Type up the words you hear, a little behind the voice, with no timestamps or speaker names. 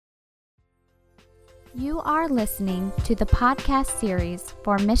You are listening to the podcast series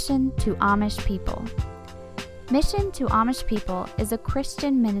for Mission to Amish People. Mission to Amish People is a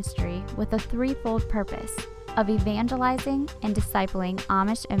Christian ministry with a threefold purpose of evangelizing and discipling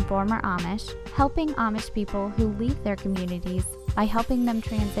Amish and former Amish, helping Amish people who leave their communities by helping them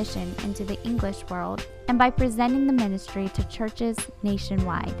transition into the English world, and by presenting the ministry to churches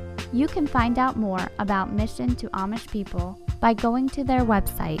nationwide. You can find out more about Mission to Amish People by going to their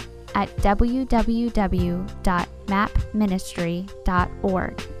website at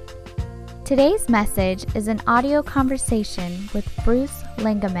www.mapministry.org. Today's message is an audio conversation with Bruce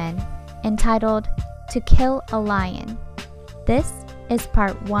Lingaman entitled To Kill a Lion. This is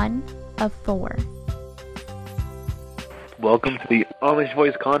part 1 of 4. Welcome to the Amish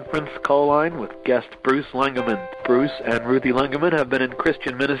Voice Conference call line with guest Bruce Lingaman. Bruce and Ruthie Lingaman have been in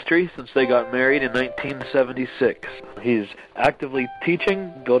Christian ministry since they got married in 1976. He's actively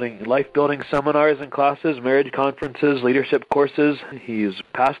teaching, life-building seminars and classes, marriage conferences, leadership courses. He's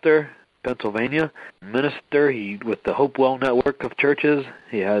pastor, Pennsylvania, minister with the Hopewell Network of churches.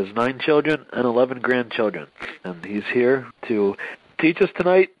 He has 9 children and 11 grandchildren. And he's here to teach us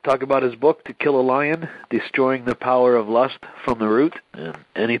tonight, talk about his book, To Kill a Lion, Destroying the Power of Lust from the Root. And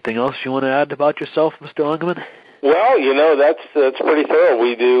anything else you want to add about yourself, Mr. Lingaman? Well, that's pretty thorough.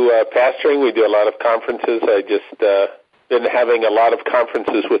 We do pastoring. We do a lot of conferences. I just been having a lot of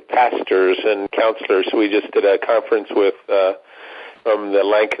conferences with pastors and counselors. We just did a conference with from the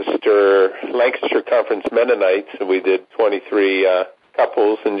Lancaster Conference Mennonites, and we did 23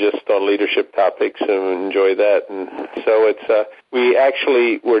 couples and just on leadership topics, and enjoy that. And so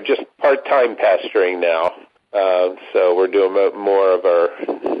we're just part-time pastoring now. So we're doing more of our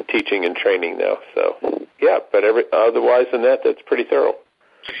teaching and training now. So yeah, but otherwise than that, that's pretty thorough.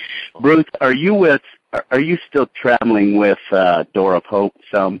 Bruce, are you still traveling with Door of Hope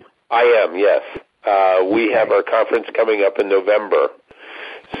some? I am, yes. We have our conference coming up in November.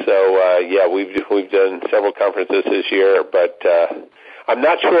 So we've done several conferences this year, but I'm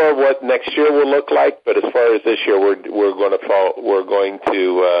not sure what next year will look like. But as far as this year, we're going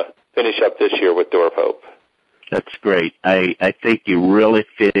to finish up this year with Door of Hope. That's great. I think you really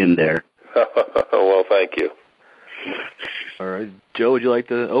fit in there. Well, thank you. All right. Joe, would you like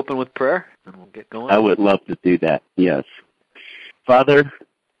to open with prayer? And we'll get going. I would love to do that, yes. Father,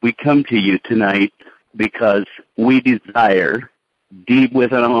 we come to you tonight because we desire, deep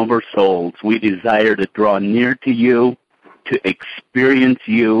within all of our souls, we desire to draw near to you, to experience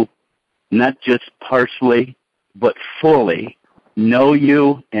you, not just partially, but fully, know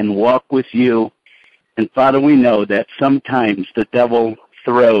you and walk with you. And Father, we know that sometimes the devil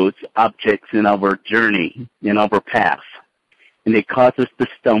throws objects in our journey, in our path, and they cause us to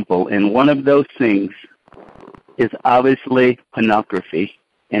stumble. And one of those things is obviously pornography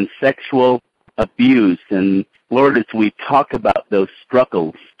and sexual abuse. And Lord, as we talk about those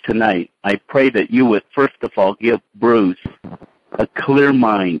struggles tonight, I pray that you would first of all give Bruce a clear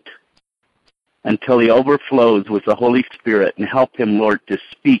mind until he overflows with the Holy Spirit, and help him, Lord, to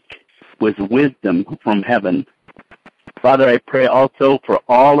speak with wisdom from heaven. Father, I pray also for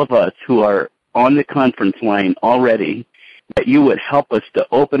all of us who are on the conference line already, that you would help us to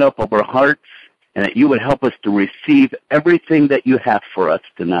open up our hearts, and that you would help us to receive everything that you have for us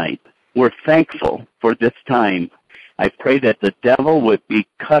tonight. We're thankful for this time. I pray that the devil would be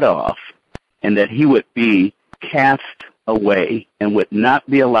cut off, and that he would be cast away, and would not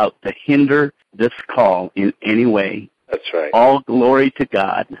be allowed to hinder this call in any way. That's right. All glory to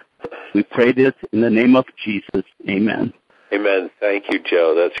God. We pray this in the name of Jesus. Amen. Amen. Thank you,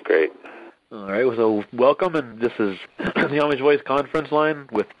 Joe. That's great. All right, so welcome, and this is the Amish Voice Conference line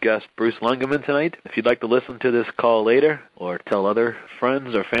with guest Bruce Lingaman tonight. If you'd like to listen to this call later, or tell other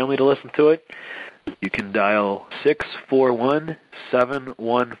friends or family to listen to it, you can dial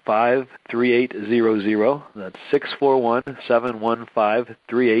 641-715-3800. That's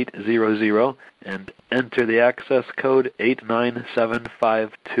 641-715-3800, and enter the access code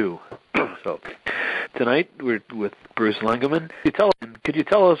 89752. So tonight we're with Bruce Lingaman. Could you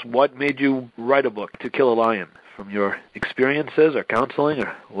tell us what made you write a book, To Kill a Lion, from your experiences or counseling,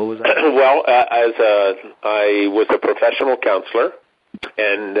 or what was that? Well, I was a professional counselor,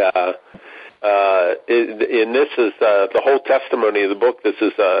 and this is the whole testimony of the book. This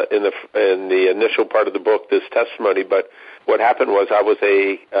is in the initial part of the book, this testimony. But what happened was I was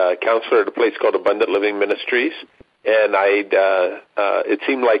a counselor at a place called Abundant Living Ministries, and it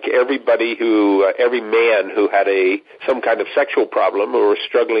seemed like every man who had some kind of sexual problem or was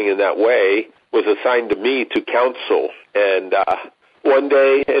struggling in that way was assigned to me to counsel. And one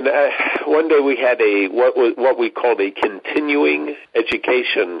day we had what we called a continuing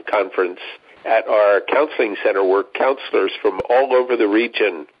education conference at our counseling center where counselors from all over the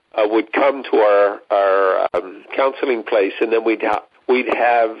region would come to our counseling place, and then we'd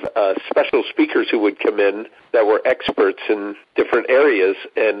have special speakers who would come in that were experts in different areas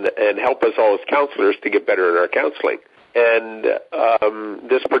and help us all as counselors to get better at our counseling. And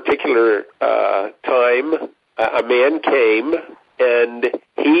this particular time, a man came, and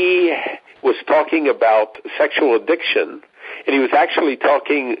he was talking about sexual addiction, and he was actually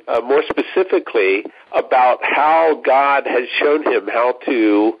talking more specifically about how God has shown him how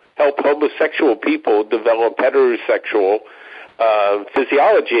to help homosexual people develop heterosexual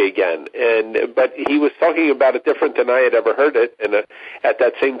physiology again. But he was talking about it different than I had ever heard it. And at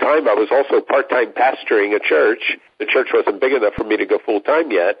that same time, I was also part-time pastoring a church. The church wasn't big enough for me to go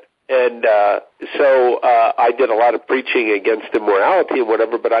full-time yet. And so I did a lot of preaching against immorality and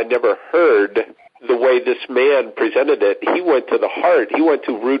whatever, but I never heard the way this man presented it. He went to the heart. He went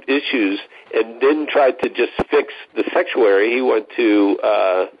to root issues and didn't try to just fix the sexual area. He went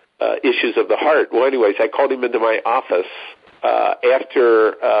to issues of the heart. Well, anyways, I called him into my office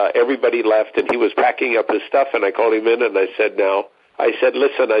after everybody left, and he was packing up his stuff, and I called him in, and I said,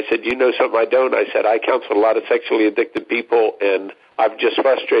 listen, you know something I don't? I said, I counsel a lot of sexually addicted people, and I'm just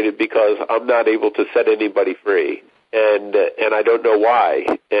frustrated because I'm not able to set anybody free, and I don't know why.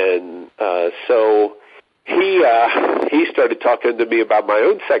 And so he started talking to me about my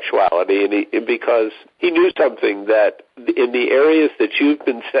own sexuality, and because he knew something, that in the areas that you've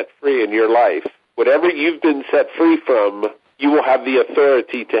been set free in your life, whatever you've been set free from, you will have the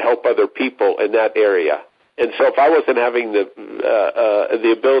authority to help other people in that area. And so if I wasn't having the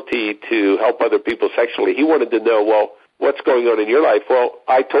ability to help other people sexually, he wanted to know, well, what's going on in your life? Well,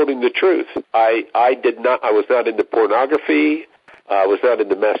 I told him the truth. I was not into pornography. I was not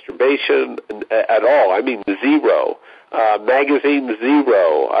into masturbation at all. I mean, zero. Magazines,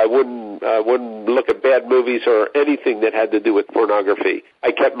 zero. I wouldn't look at bad movies or anything that had to do with pornography.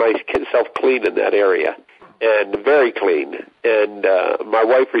 I kept myself clean in that area, and very clean. And my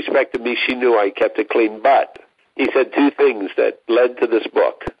wife respected me. She knew I kept it clean. But he said two things that led to this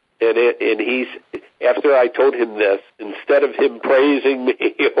book. And after I told him this, instead of him praising me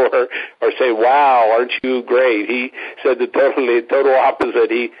or saying, wow, aren't you great, he said the total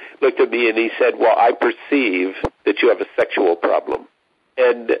opposite. He looked at me and he said, well, I perceive that you have a sexual problem.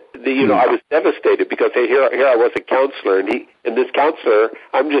 And I was devastated because here I was a counselor, and this counselor,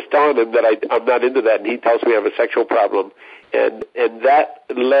 I'm just telling him that I'm not into that, and he tells me I have a sexual problem. And that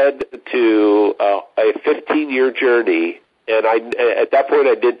led to a 15-year journey. And at that point,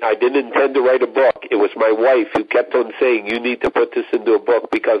 I didn't intend to write a book. It was my wife who kept on saying, you need to put this into a book,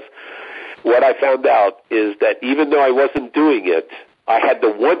 because what I found out is that even though I wasn't doing it, I had the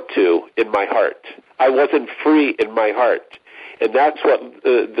want to in my heart. I wasn't free in my heart. And that's what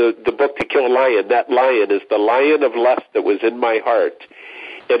the book To Kill a Lion, that lion is the lion of lust that was in my heart.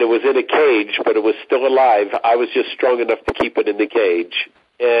 And it was in a cage, but it was still alive. I was just strong enough to keep it in the cage.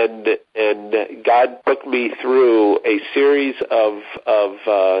 And God took me through a series of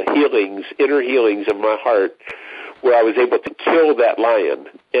healings, inner healings of my heart, where I was able to kill that lion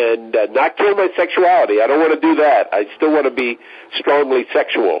and not kill my sexuality. I don't want to do that. I still want to be strongly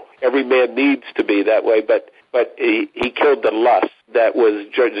sexual. Every man needs to be that way, but he killed the lust that was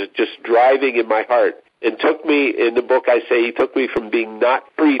just driving in my heart, and took me, in the book I say, he took me from being not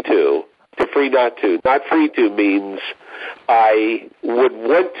free to free not to. Not free to means I would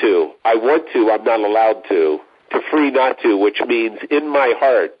want to. I want to. I'm not allowed to. To free not to, which means in my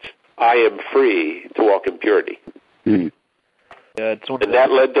heart I am free to walk in purity. Hmm. Yeah, and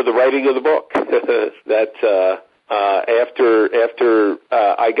that led to the writing of the book. After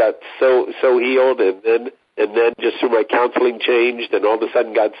I got so healed, and then just through my counseling changed, and all of a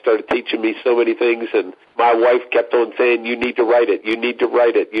sudden God started teaching me so many things, and my wife kept on saying, you need to write it, you need to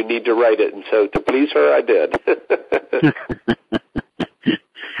write it, you need to write it. And so to please her, I did.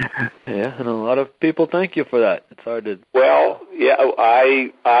 Yeah, and a lot of people thank you for that. It's hard to... Well, yeah,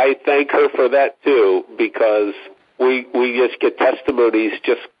 I thank her for that too, because we just get testimonies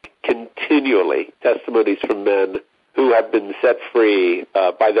just continually, testimonies from men who have been set free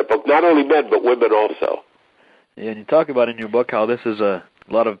by the book. Not only men, but women also. Yeah, and you talk about in your book how this is a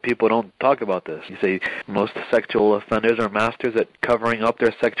lot of people don't talk about this. You say most sexual offenders are masters at covering up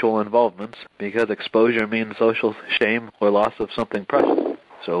their sexual involvements because exposure means social shame or loss of something precious.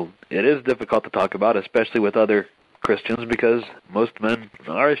 So it is difficult to talk about, especially with other Christians, because most men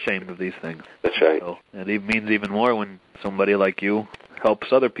are ashamed of these things. That's right. So it means even more when somebody like you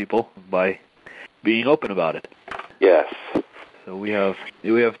helps other people by being open about it. Yes. So we have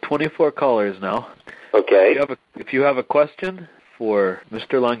 24 callers now. Okay. If you have a question for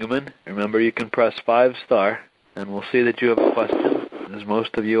Mr. Langeman. Remember, you can press 5*, and we'll see that you have a question, as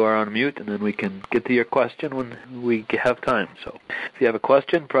most of you are on mute, and then we can get to your question when we have time. So if you have a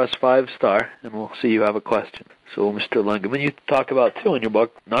question, press 5*, and we'll see you have a question. So, Mr. Langeman, you talk about, too, in your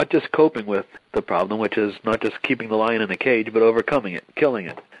book, not just coping with the problem, which is not just keeping the lion in a cage, but overcoming it, killing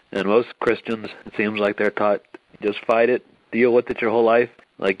it. And most Christians, it seems like they're taught, just fight it, deal with it your whole life,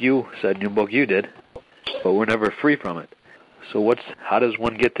 like you said in your book you did, but we're never free from it. So how does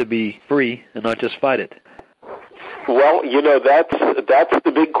one get to be free and not just fight it? Well, that's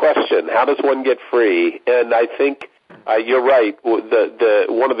the big question. How does one get free? And I think you're right. The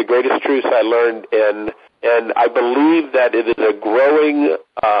one of the greatest truths I learned, and I believe that it is a growing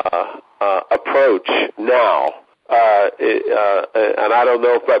approach now. And I don't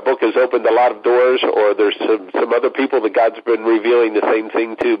know if my book has opened a lot of doors, or there's some other people that God's been revealing the same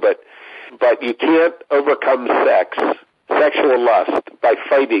thing to. But you can't overcome sexual lust, by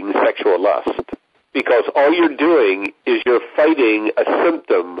fighting sexual lust. Because all you're doing is you're fighting a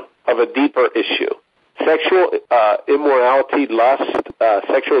symptom of a deeper issue. Sexual immorality, lust,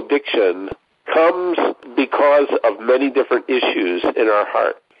 sexual addiction comes because of many different issues in our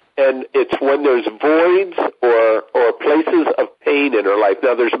heart. And it's when there's voids or places of pain in our life.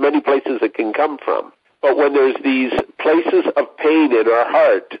 Now, there's many places it can come from. But when there's these places of pain in our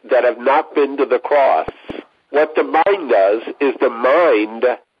heart that have not been to the cross, what the mind does is the mind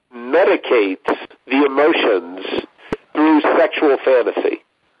medicates the emotions through sexual fantasy.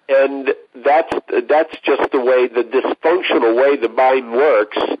 And that's just the way, the dysfunctional way the mind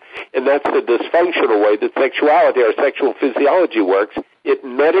works, and that's the dysfunctional way that sexuality, our sexual physiology works. It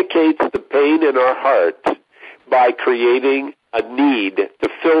medicates the pain in our heart by creating a need to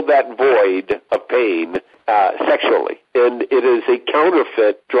fill that void of pain sexually. And it is a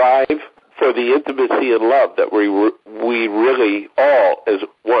counterfeit drive for the intimacy and love that we really all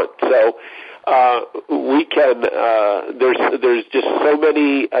want. So we can. There's just so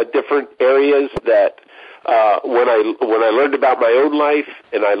many different areas that when I learned about my own life,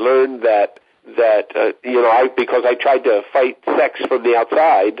 and I learned that because I tried to fight sex from the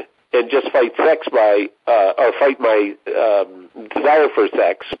outside and just fight sex or fight my desire for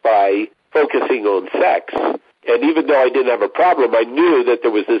sex by focusing on sex. And even though I didn't have a problem, I knew that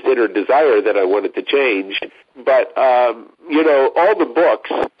there was this inner desire that I wanted to change. But, all the books,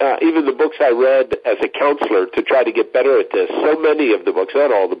 even the books I read as a counselor to try to get better at this, so many of the books,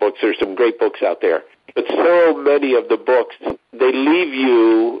 not all the books, there's some great books out there, but so many of the books, they leave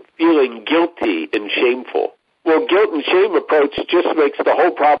you feeling guilty and shameful. Well, guilt and shame approach just makes the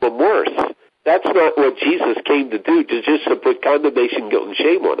whole problem worse. That's not what Jesus came to do, just to put condemnation, guilt, and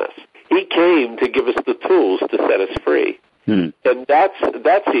shame on us. He came to give us the tools to set us free. And that's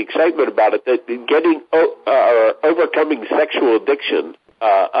the excitement about it, that overcoming sexual addiction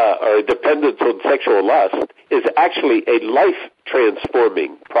or dependence on sexual lust is actually a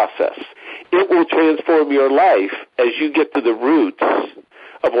life-transforming process. It will transform your life as you get to the roots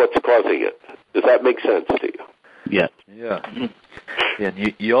of what's causing it. Does that make sense to you? Yes. Yeah.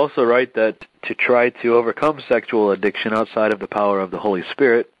 And you also write that to try to overcome sexual addiction outside of the power of the Holy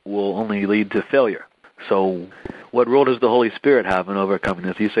Spirit will only lead to failure. So what role does the Holy Spirit have in overcoming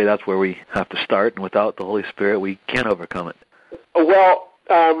this? You say that's where we have to start, and without the Holy Spirit, we can't overcome it. Well,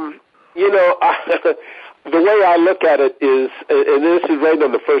 the way I look at it is, and this is right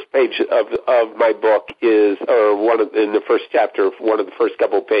on the first page of my book, in the first chapter, one of the first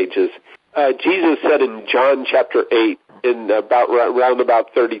couple pages, Jesus said in John chapter 8, around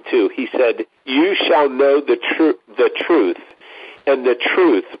about 32, he said, "You shall know the truth, and the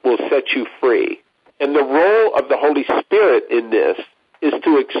truth will set you free." And the role of the Holy Spirit in this is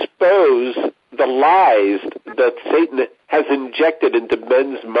to expose the lies that Satan has injected into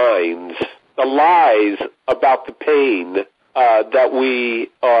men's minds, the lies about the pain that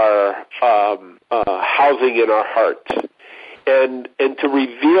we are housing in our hearts, and to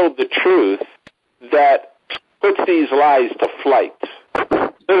reveal the truth that puts these lies to flight,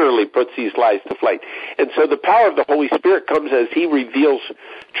 literally puts these lies to flight. And so the power of the Holy Spirit comes as he reveals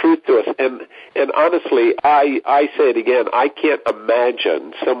truth to us. And honestly, I say it again, I can't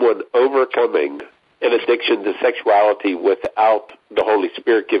imagine someone overcoming an addiction to sexuality without the Holy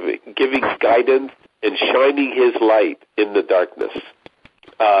Spirit giving guidance and shining his light in the darkness.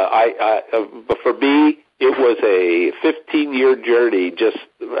 But for me, it was a 15-year journey.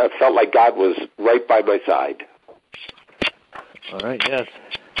 I felt like God was right by my side. All right, yes.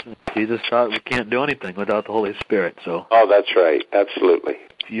 Jesus taught we can't do anything without the Holy Spirit. So. Oh, that's right. Absolutely.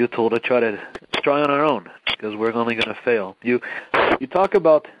 You told to try on our own because we're only going to fail. You talk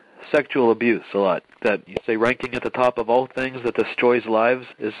about sexual abuse a lot. That you say ranking at the top of all things that destroys lives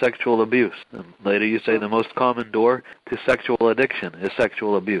is sexual abuse. And later you say the most common door to sexual addiction is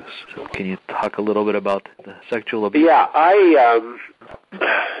sexual abuse. So can you talk a little bit about the sexual abuse? Yeah, I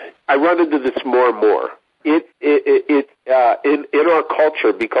run into this more and more. In our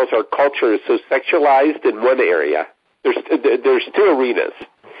culture, because our culture is so sexualized in one area, there's two arenas.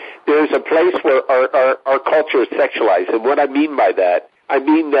 There's a place where our culture is sexualized, and what I mean by that, I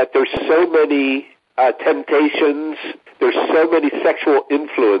mean that there's so many temptations, there's so many sexual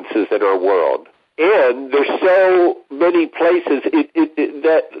influences in our world, and there's so many places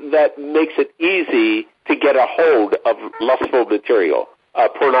that makes it easy to get a hold of lustful material,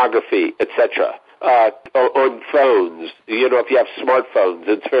 pornography, etc. On phones, if you have smartphones,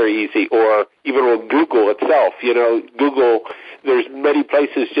 it's very easy, or even on Google itself, Google, there's many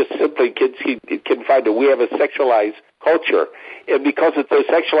places just simply kids can find it. We have a sexualized culture, and because it's so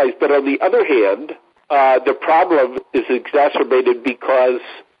sexualized, but on the other hand, the problem is exacerbated because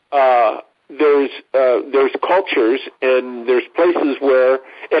there's cultures and there's places where,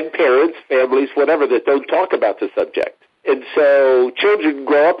 and parents, families, whatever, that don't talk about the subject. And so children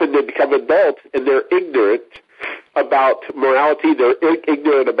grow up and they become adults and they're ignorant about morality. They're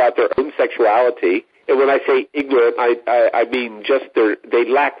ignorant about their own sexuality. And when I say ignorant, I mean just they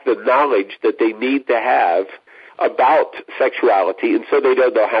lack the knowledge that they need to have about sexuality, and so they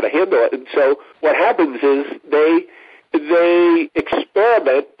don't know how to handle it. And so what happens is they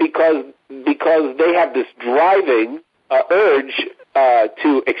experiment because they have this driving urge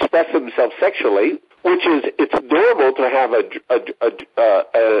to express themselves sexually, which is, it's normal to have an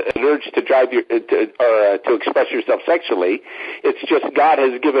urge to drive to express yourself sexually. It's just God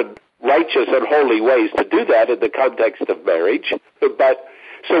has given righteous and holy ways to do that in the context of marriage. But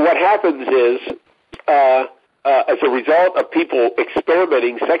so what happens is, as a result of people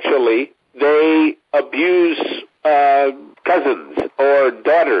experimenting sexually, they abuse cousins or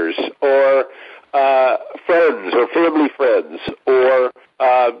daughters or friends or family friends, or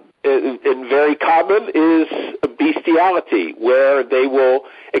and very common is bestiality, where they will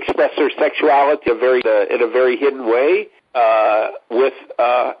express their sexuality in a very hidden way with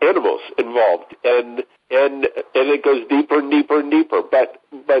animals involved, and it goes deeper and deeper and deeper. But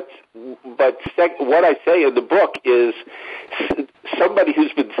what I say in the book is, somebody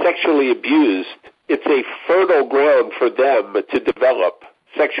who's been sexually abused, it's a fertile ground for them to develop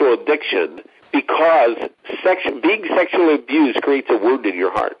sexual addiction, because being sexually abused creates a wound in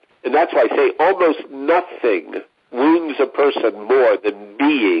your heart. And that's why I say almost nothing wounds a person more than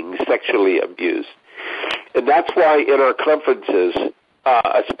being sexually abused. And that's why in our conferences,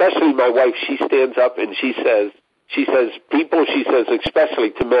 especially my wife, she stands up and she says, especially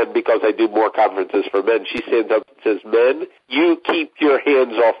to men, because I do more conferences for men, she stands up and says, men, you keep your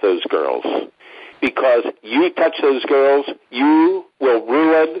hands off those girls, because you touch those girls, you will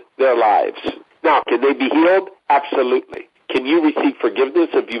ruin their lives. Now, can they be healed? Absolutely. Can you receive forgiveness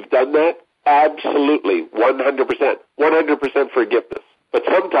if you've done that? Absolutely. 100%. 100% forgiveness. But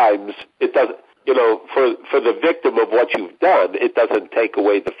sometimes it doesn't, for the victim of what you've done, it doesn't take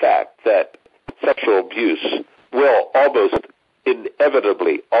away the fact that sexual abuse will almost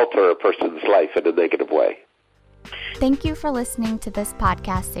inevitably alter a person's life in a negative way. Thank you for listening to this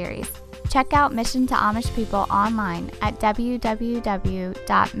podcast series. Check out Mission to Amish People online at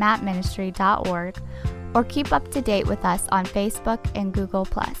www.matministry.org, or keep up to date with us on Facebook and Google+.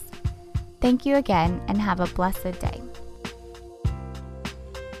 Thank you again, and have a blessed day.